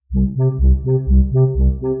Namo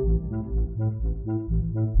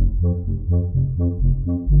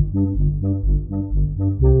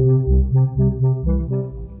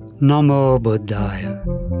Buddhaya.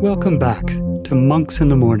 Welcome back to Monks in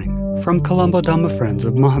the Morning from Colombo Dhamma Friends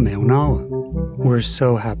of Mahameonawa. We're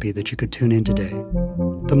so happy that you could tune in today.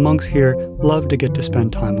 The monks here love to get to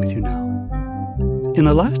spend time with you now. In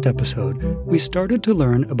the last episode, we started to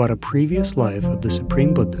learn about a previous life of the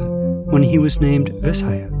Supreme Buddha when he was named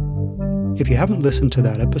Visaya. If you haven't listened to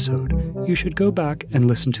that episode, you should go back and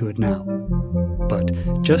listen to it now. But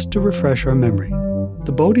just to refresh our memory,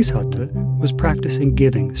 the Bodhisattva was practicing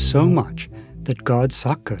giving so much that God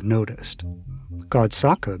Sakka noticed. God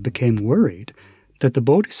Sakka became worried that the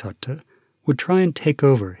Bodhisattva would try and take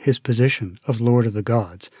over his position of Lord of the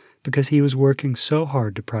Gods because he was working so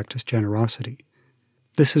hard to practice generosity.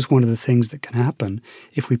 This is one of the things that can happen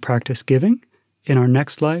if we practice giving. In our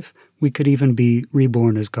next life, we could even be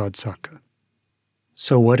reborn as God Sakka.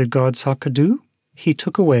 So what did God Sakka do? He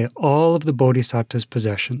took away all of the Bodhisattva's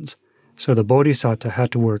possessions. So the Bodhisattva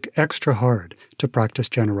had to work extra hard to practice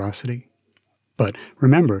generosity. But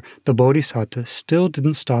remember, the Bodhisattva still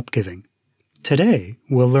didn't stop giving. Today,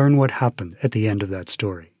 we'll learn what happened at the end of that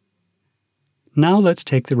story. Now let's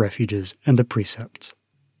take the refuges and the precepts.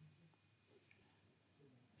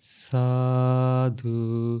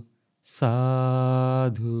 Sadhu,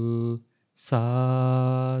 sadhu,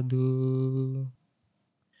 sadhu.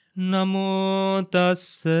 Namo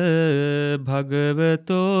tassa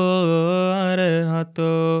bhagavato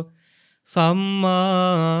arahato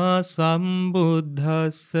samma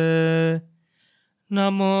sambuddhassa.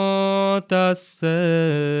 Namo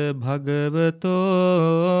tassa bhagavato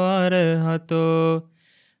arahato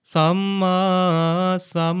samma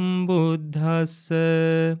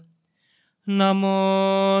sambuddhassa.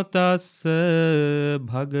 Namo tassa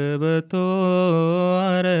bhagavato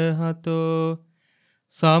arahato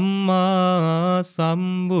Samma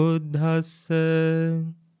sambuddhassa.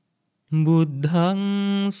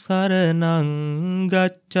 Buddhaṃ saraṇaṃ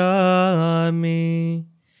gacchāmi.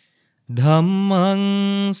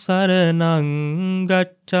 Dhammaṃ saraṇaṃ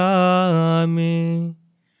gacchāmi.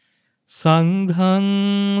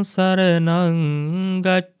 Saṅghaṃ saraṇaṃ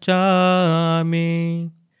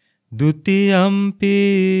gacchāmi. Dutiyampi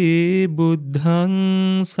buddhaṃ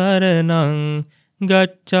saraṇaṃ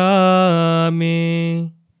Gacchāmi.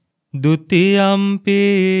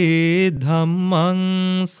 Dutiyampi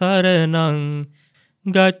dhammaṃ saraṇaṃ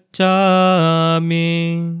gacchāmi.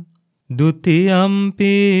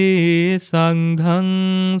 Dutiyampi saṅghaṃ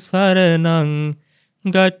saraṇaṃ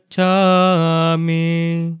gacchāmi.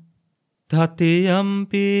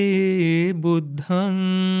 Tatiyampi buddhaṃ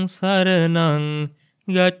saraṇaṃ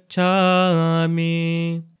gacchāmi.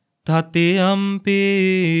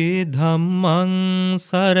 Tatiyampi dhammaṃ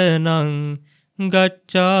saraṇaṃ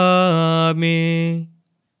gacchāmi.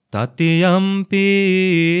 Tatiyampi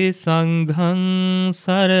saṅghaṃ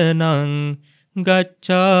saraṇaṃ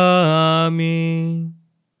gacchāmi.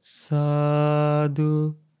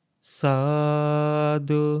 Sadhu,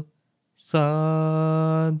 sadhu,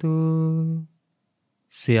 sadhu.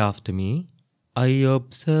 Say after me, I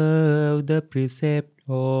observe the precept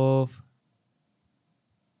of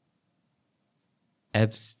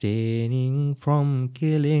abstaining from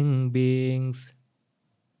killing beings.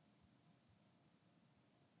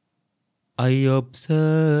 I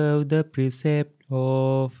observe the precept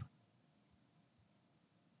of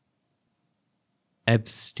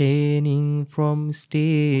abstaining from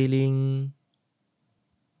stealing.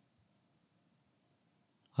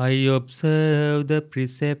 I observe the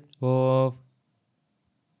precept of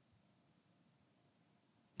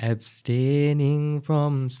abstaining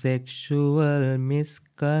from sexual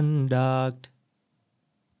misconduct.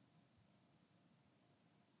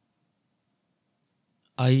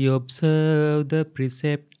 I observe the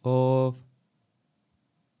precept of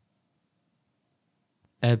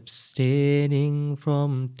abstaining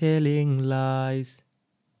from telling lies.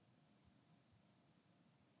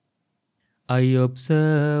 I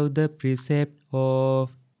observe the precept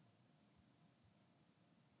of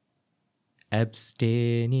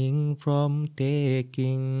abstaining from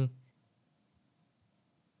taking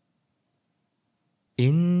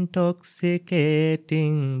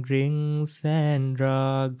intoxicating drinks and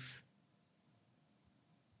drugs.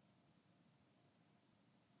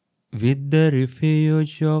 With the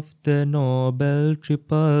refuge of the Noble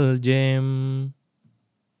Triple Gem,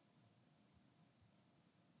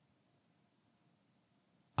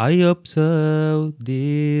 I observe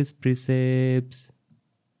these precepts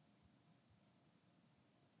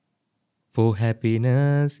for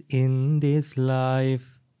happiness in this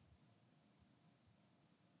life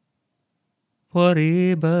for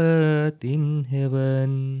rebirth in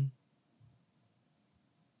heaven,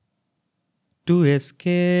 to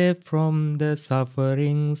escape from the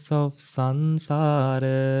sufferings of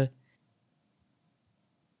samsara.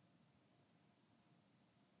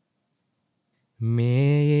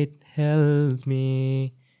 May it help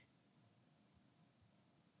me.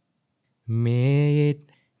 May it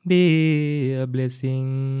be a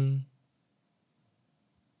blessing.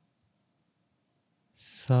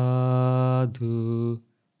 Sadhu,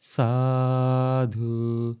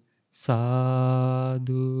 sadhu,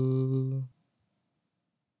 sadhu.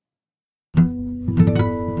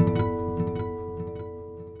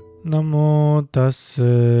 Namo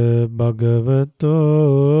tassa bhagavato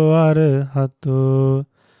arahato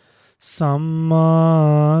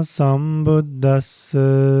samma sambuddhassa.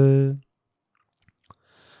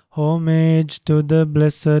 Homage to the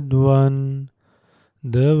Blessed One,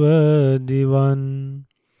 the Worthy One,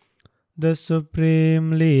 the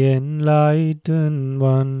Supremely Enlightened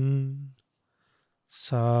One.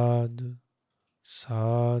 Sadhu,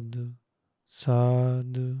 sadhu,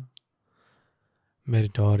 sadhu.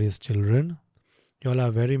 Meritorious children, you all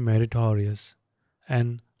are very meritorious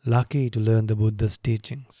and lucky to learn the Buddha's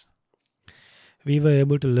teachings. We were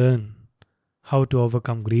able to learn how to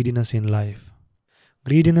overcome greediness in life.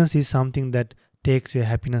 Greediness is something that takes your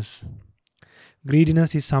happiness.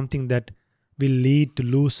 Greediness is something that will lead to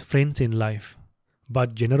lose friends in life.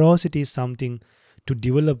 But generosity is something to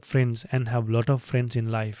develop friends and have a lot of friends in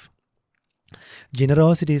life.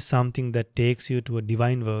 Generosity is something that takes you to a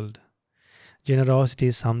divine world. Generosity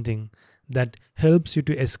is something that helps you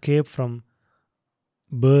to escape from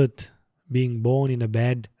birth, being born in a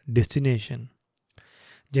bad destination.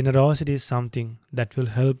 Generosity is something that will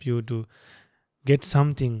help you to get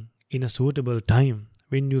something in a suitable time.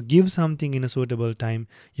 When you give something in a suitable time,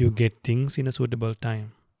 you get things in a suitable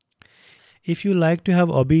time. If you like to have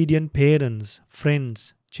obedient parents,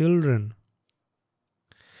 friends, children,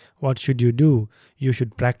 what should you do? You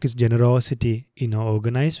should practice generosity in an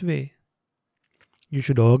organized way. You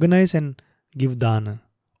should organize and give dana,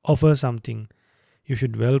 offer something. You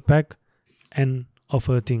should well pack and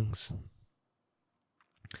offer things.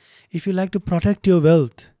 If you like to protect your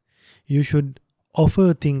wealth, you should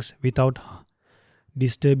offer things without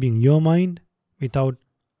disturbing your mind, without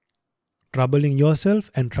troubling yourself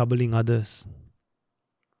and troubling others.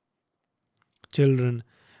 Children,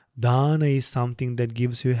 dana is something that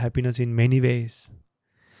gives you happiness in many ways.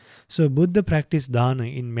 So Buddha practiced dana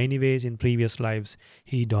in many ways in previous lives.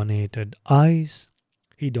 He donated eyes,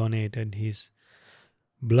 he donated his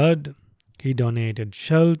blood, he donated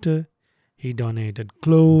shelter, he donated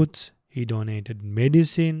clothes, he donated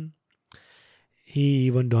medicine, he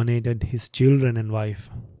even donated his children and wife.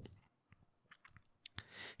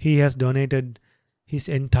 He has donated his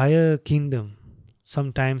entire kingdom.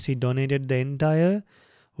 Sometimes he donated the entire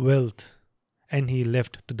wealth and he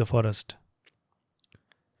left to the forest.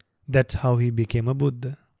 That's how he became a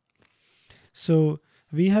Buddha. So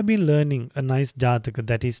we have been learning a nice Jataka,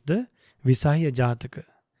 that is the Visaya Jataka.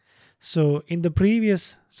 So in the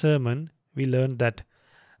previous sermon, we learned that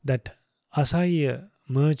Asaya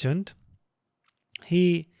merchant,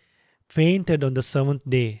 he fainted on the 7th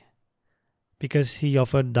day because he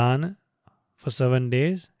offered dana for 7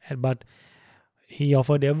 days, but he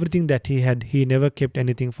offered everything that he had. He never kept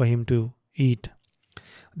anything for him to eat.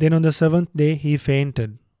 Then on the 7th day, he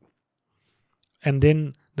fainted. And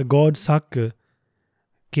then the god Sakka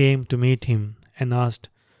came to meet him and asked,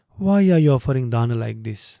 "Why are you offering dana like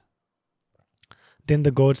this?" Then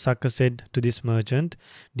the god Sakka said to this merchant,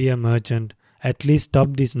 "Dear merchant, at least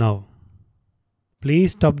stop this now.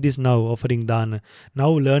 Please stop this now, offering dana. Now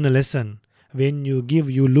learn a lesson. When you give,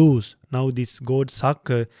 you lose." Now this god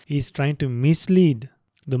Sakka is trying to mislead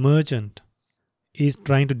the merchant. He is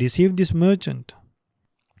trying to deceive this merchant.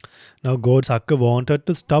 Now god Sakka wanted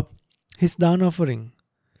to stop his dana offering.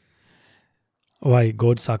 Why?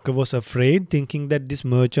 God Sakka was afraid, thinking that this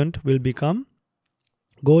merchant will become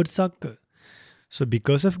God Sakka. So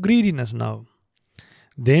because of greediness now.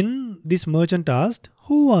 Then this merchant asked,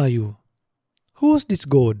 "Who are you? Who's this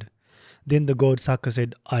god?" Then the god Sakka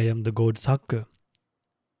said, "I am the god Sakka."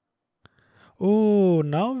 "Oh,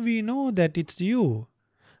 now we know that it's you.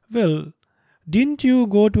 Well, didn't you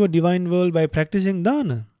go to a divine world by practicing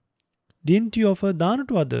dana? Didn't you offer dana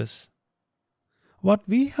to others? What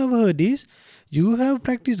we have heard is, you have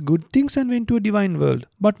practiced good things and went to a divine world.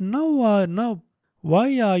 But now,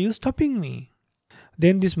 why are you stopping me?"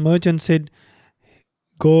 Then this merchant said,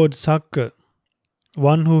 "God Sakka,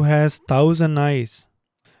 one who has 1,000 eyes,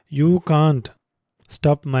 you can't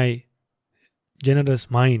stop my generous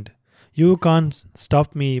mind. You can't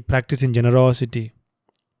stop me practicing generosity.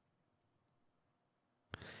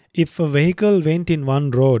 If a vehicle went in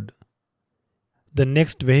one road, the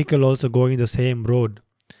next vehicle also going the same road.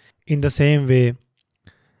 In the same way,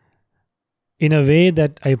 in a way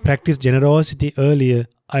that I practiced generosity earlier,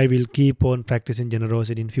 I will keep on practicing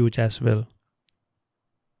generosity in future as well.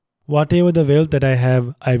 Whatever the wealth that I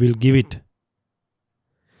have, I will give it.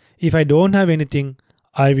 If I don't have anything,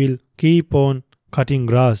 I will keep on cutting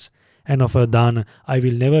grass and offer dana. I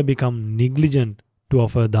will never become negligent to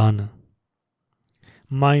offer dana.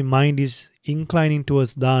 My mind is inclining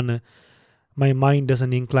towards dana. My mind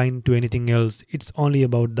doesn't incline to anything else. It's only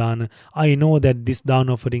about dana. I know that this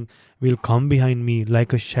dana offering will come behind me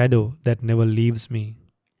like a shadow that never leaves me.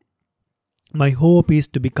 My hope is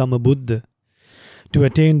to become a Buddha, to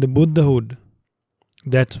attain the Buddhahood.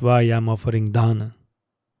 That's why I'm offering dana.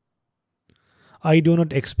 I do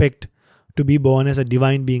not expect to be born as a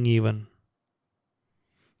divine being even.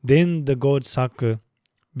 Then the god Sakka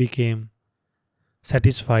became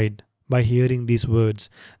satisfied by hearing these words.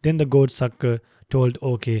 Then the god Sakka told,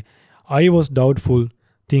 okay, I was doubtful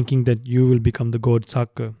thinking that you will become the god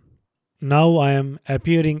Sakka. Now I am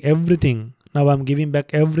appearing everything. Now I'm giving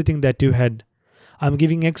back everything that you had. I'm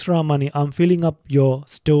giving extra money. I'm filling up your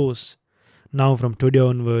stores. Now from today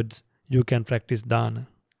onwards, you can practice dana.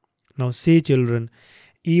 Now see children,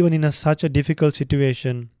 even in such a difficult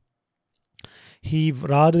situation, he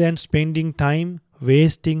rather than spending time,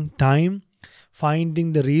 wasting time,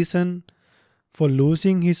 finding the reason for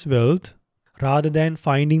losing his wealth, rather than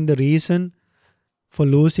finding the reason for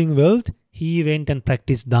losing wealth, he went and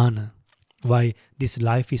practiced dana. Why? This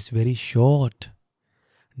life is very short.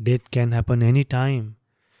 Death can happen any time.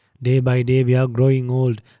 Day by day we are growing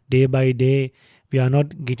old. Day by day we are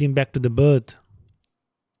not getting back to the birth.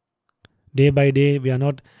 Day by day we are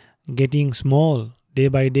not getting small. Day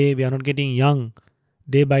by day we are not getting young.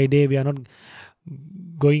 Day by day we are not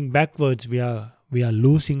going backwards. We are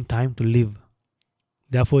losing time to live.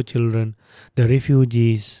 Therefore, children, the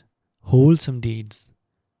refugees, wholesome deeds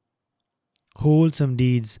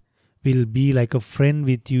will be like a friend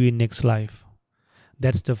with you in next life.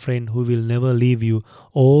 That's the friend who will never leave you.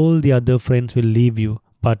 All the other friends will leave you,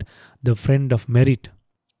 but the friend of merit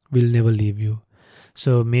will never leave you.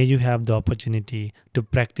 So may you have the opportunity to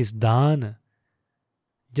practice dana,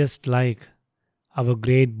 just like our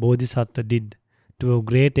great Bodhisattva did to a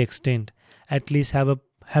great extent. At least have a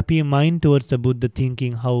happy mind towards the Buddha,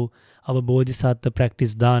 thinking how our Bodhisattva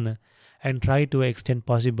practiced dana, and try to extend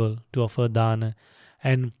possible to offer dana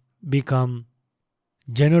and become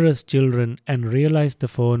generous children and realize the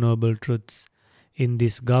Four Noble Truths in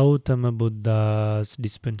this Gautama Buddha's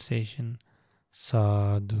dispensation.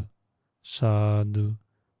 Sadhu, sadhu,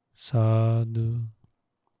 sadhu.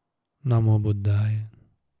 Namo Buddhaya.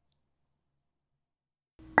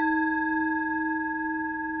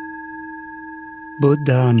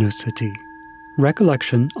 Buddha Anusati,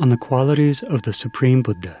 recollection on the qualities of the Supreme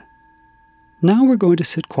Buddha. Now we're going to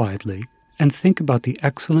sit quietly and think about the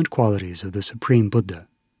excellent qualities of the Supreme Buddha.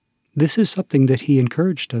 This is something that he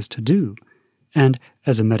encouraged us to do, and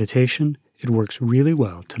as a meditation, it works really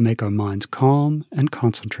well to make our minds calm and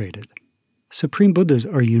concentrated. Supreme Buddhas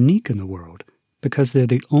are unique in the world because they're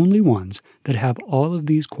the only ones that have all of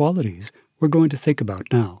these qualities we're going to think about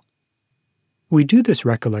now. We do this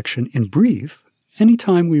recollection in brief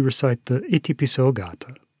anytime we recite the Itipiso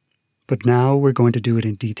Gata, but now we're going to do it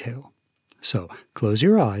in detail. So close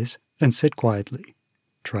your eyes and sit quietly.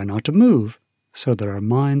 Try not to move so that our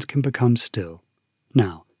minds can become still.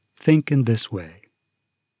 Now, think in this way.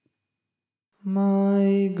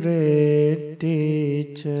 My great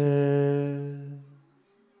teacher,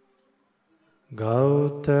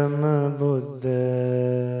 Gautama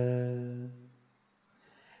Buddha,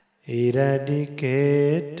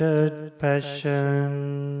 eradicated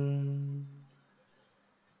passion,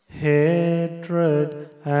 hatred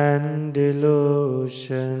and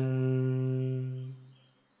delusion.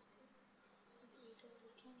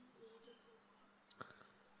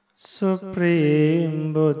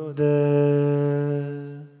 Supreme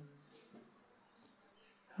Buddha,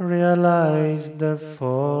 realize the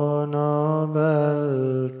Four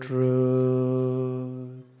Noble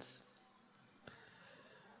Truths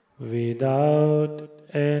without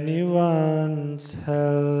anyone's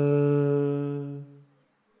help.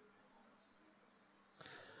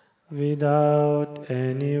 Without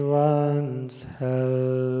anyone's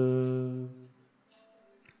help.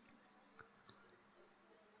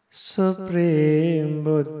 Supreme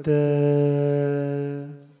Buddha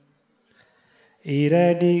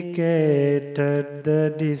eradicated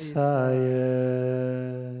the desire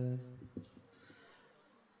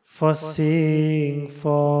for seeing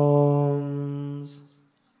forms,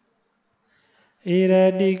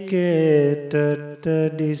 eradicated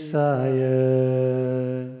the desire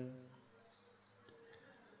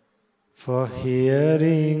for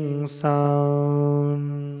hearing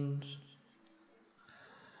sounds,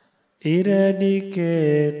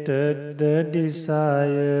 eradicated the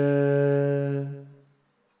desire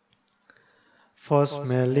for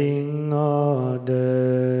smelling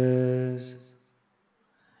odors,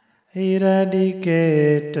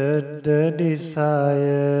 eradicated the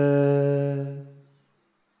desire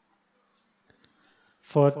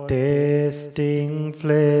for tasting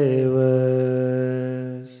flavors,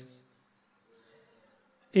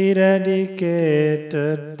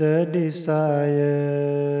 eradicated the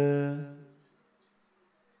desire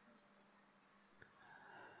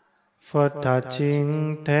for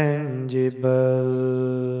touching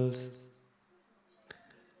tangibles,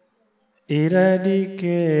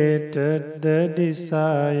 eradicated the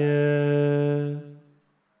desire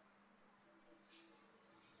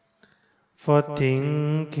for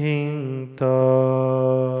thinking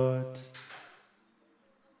thoughts.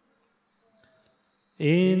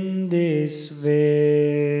 In this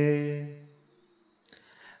way,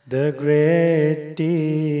 the great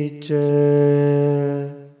teacher,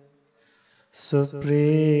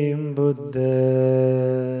 Supreme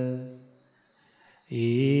Buddha,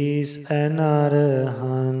 is an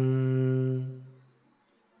Arahant.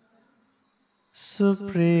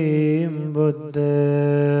 Supreme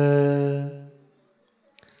Buddha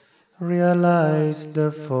realized the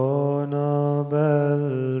Four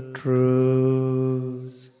Noble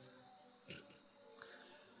Truths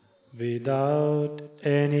without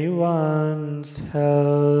anyone's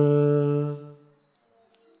help,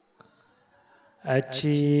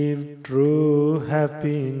 achieved true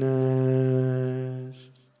happiness.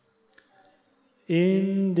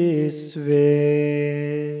 In this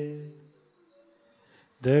way,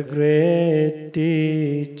 the great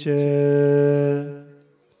teacher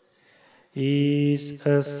is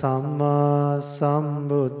a Samma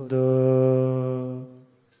Sambuddha.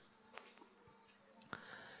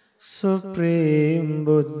 Supreme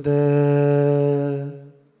Buddha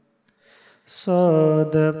saw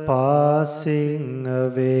the passing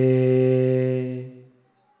away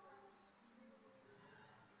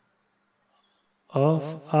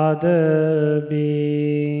of other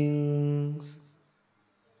beings.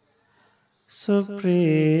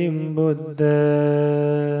 Supreme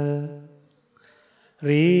Buddha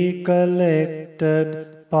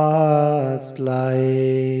recollected past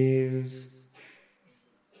lives,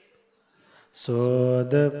 saw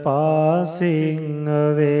the passing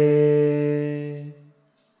away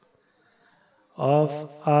of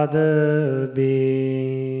other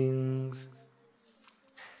beings,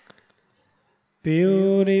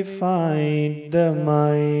 purified the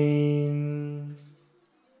mind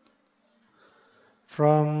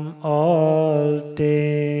from all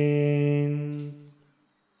taint,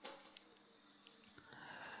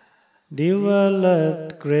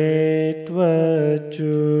 developed great virtue,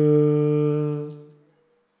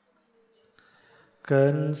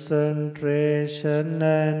 concentration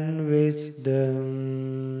and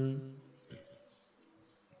wisdom.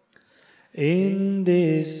 In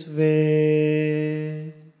this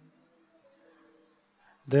way,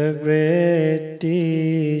 the great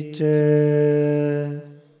teacher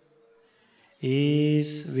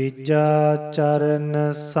is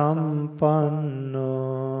Vijjacharana Sampanno.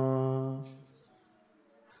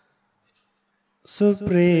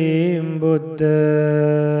 Supreme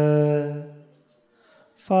Buddha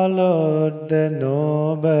followed the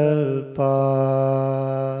noble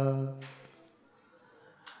path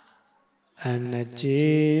and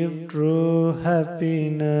achieved true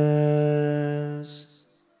happiness,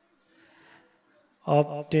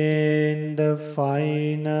 obtained the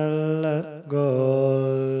final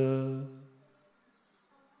goal,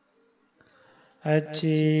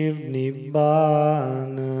 achieved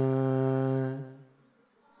Nibbana.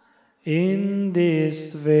 In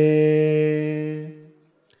this way,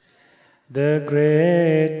 the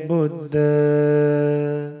great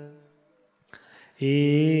Buddha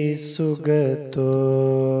is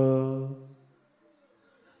Sugato.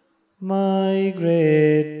 My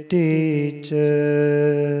great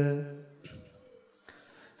teacher,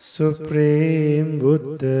 Supreme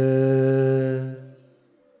Buddha,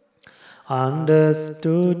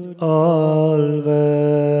 understood all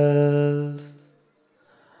worlds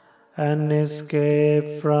and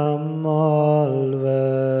escaped from all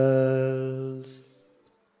worlds.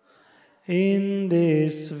 In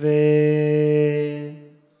this way,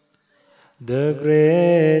 the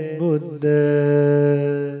great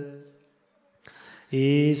Buddha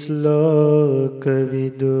is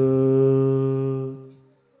Lokavidu,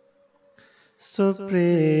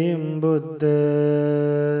 Supreme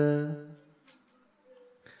Buddha,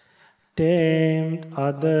 tamed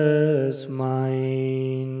others'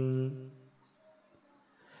 mind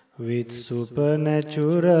with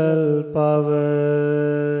supernatural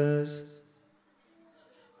powers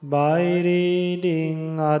by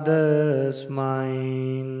reading others'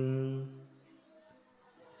 mind,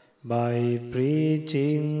 by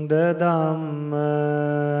preaching the Dhamma,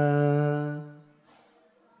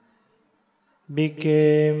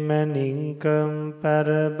 became an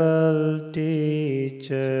incomparable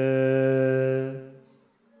teacher.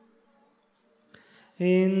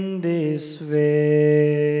 In this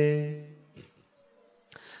way,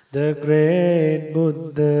 the great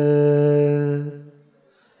Buddha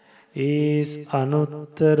is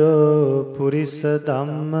Anuttaro Purisa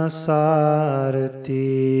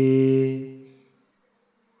Dhammasarati,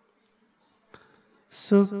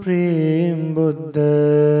 Supreme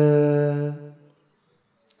Buddha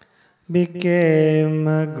became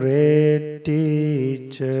a great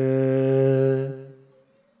teacher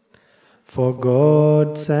for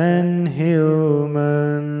gods and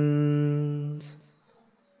humans.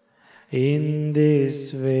 In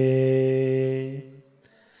this way,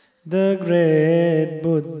 the great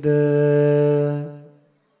Buddha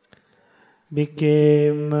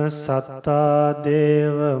became a Satta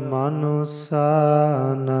Deva Manusanam,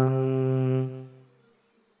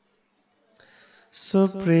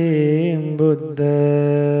 Supreme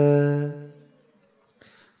Buddha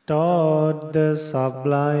taught the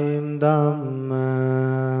sublime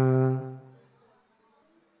Dhamma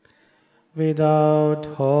without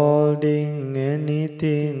holding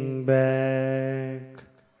anything back.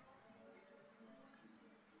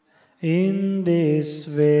 In this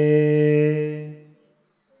way,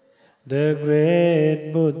 the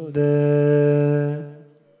great Buddha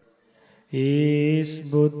is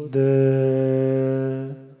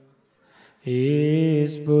Buddha,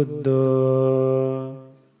 is Buddha,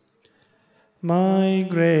 my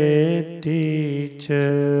great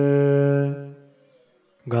teacher,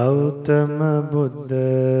 Gautama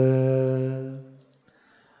Buddha,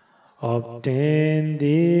 obtained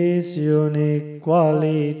these unique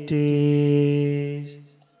qualities,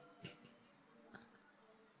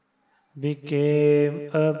 became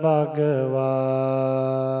a Bhagava,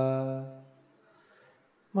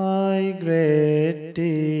 my great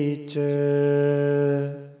teacher,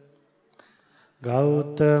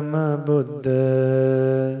 Gautama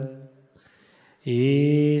Buddha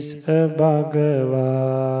is a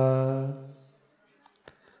Bhagava,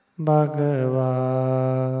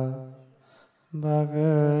 Bhagava,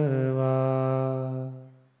 Bhagava,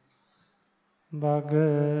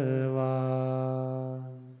 Bhagava.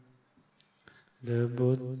 The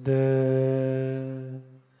Buddha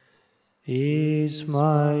is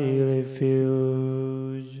my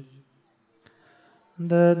refuge.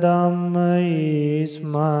 The Dhamma is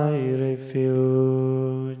my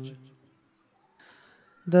refuge.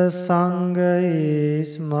 The Sangha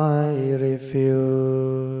is my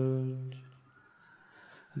refuge.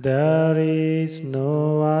 There is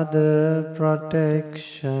no other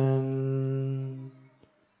protection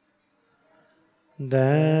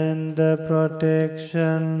than the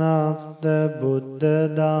protection of the Buddha,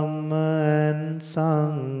 Dhamma and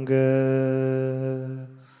Sangha.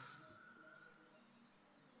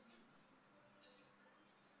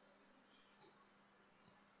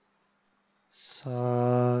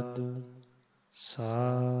 Sadhu,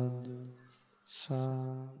 sadhu,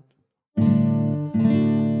 sadhu.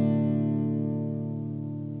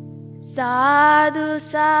 Sadhu,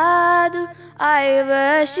 sadhu, I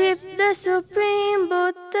worship the Supreme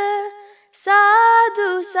Buddha.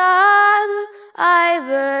 Sadhu, sadhu, I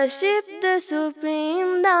worship the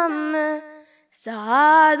Supreme Dhamma.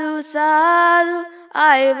 Sadhu, sadhu,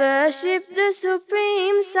 I worship the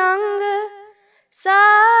Supreme Sangha.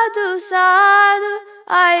 Sadhu, sadhu,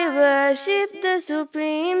 I worship the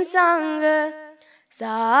Supreme Sangha.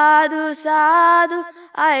 Sadhu, sadhu,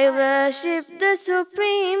 I worship the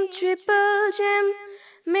Supreme Triple Gem.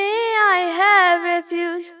 May I have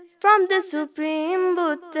refuge from the Supreme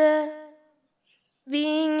Buddha.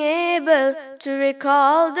 Being able to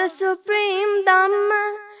recall the Supreme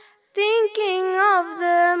Dhamma, thinking of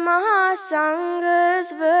the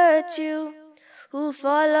Mahasangha's virtue, who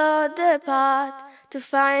followed the path to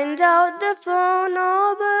find out the Four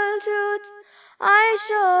Noble Truths, I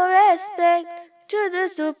show respect to the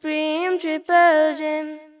Supreme Triple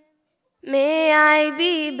Gem. May I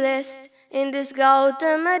be blessed in this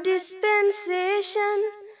Gautama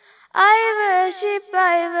dispensation. I worship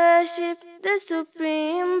the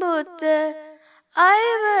Supreme Buddha. I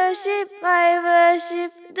worship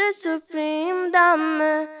the Supreme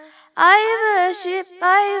Dhamma. I worship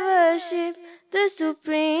the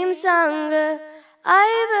Supreme Sangha. I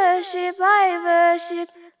worship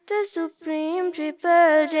the Supreme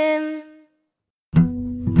Triple Gem.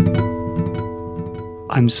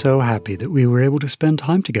 I'm so happy that we were able to spend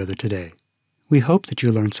time together today. We hope that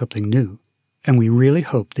you learned something new, and we really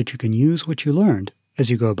hope that you can use what you learned as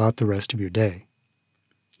you go about the rest of your day.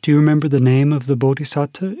 Do you remember the name of the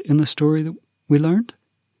Bodhisattva in the story that we learned?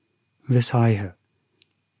 Visaya.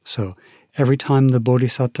 So, every time the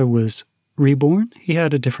Bodhisattva was reborn, he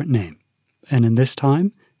had a different name, and in this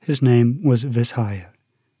time, his name was Visaya.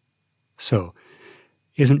 So,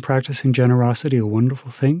 isn't practicing generosity a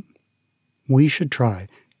wonderful thing? We should try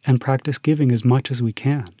and practice giving as much as we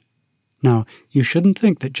can. Now, you shouldn't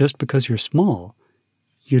think that just because you're small,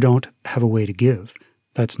 you don't have a way to give.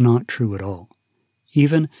 That's not true at all.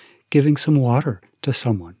 Even giving some water to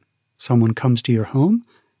someone. Someone comes to your home,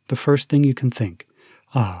 the first thing you can think,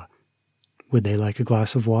 would they like a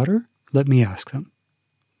glass of water? Let me ask them.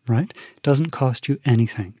 Right? It doesn't cost you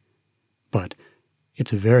anything, but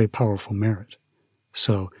it's a very powerful merit.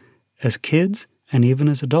 So, as kids and even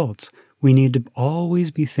as adults, we need to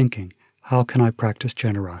always be thinking, how can I practice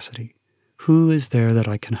generosity? Who is there that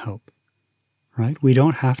I can help? Right? We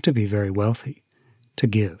don't have to be very wealthy to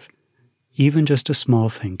give. Even just a small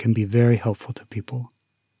thing can be very helpful to people.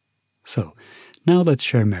 So, now let's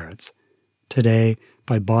share merits. Today,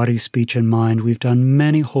 by body, speech, and mind, we've done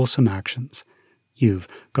many wholesome actions. You've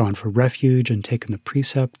gone for refuge and taken the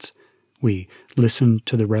precepts. We listened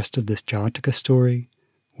to the rest of this Jataka story.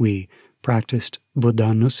 We practiced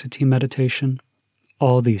Buddhanusati meditation.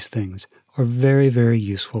 All these things are very, very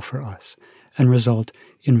useful for us and result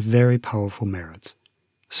in very powerful merits.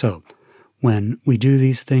 So, when we do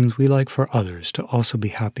these things, we like for others to also be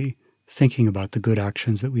happy, thinking about the good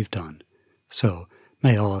actions that we've done. So,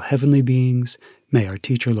 may all heavenly beings, may our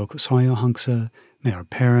teacher Lokosoyo Hangsa, may our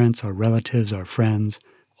parents, our relatives, our friends,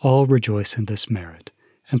 all rejoice in this merit,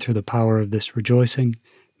 and through the power of this rejoicing,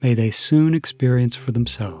 may they soon experience for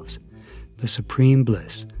themselves the supreme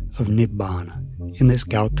bliss of Nibbana in this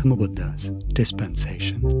Gautama Buddha's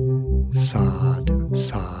dispensation. Sadhu,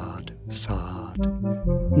 sadhu, sadhu.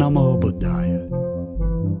 Namo Buddhaya.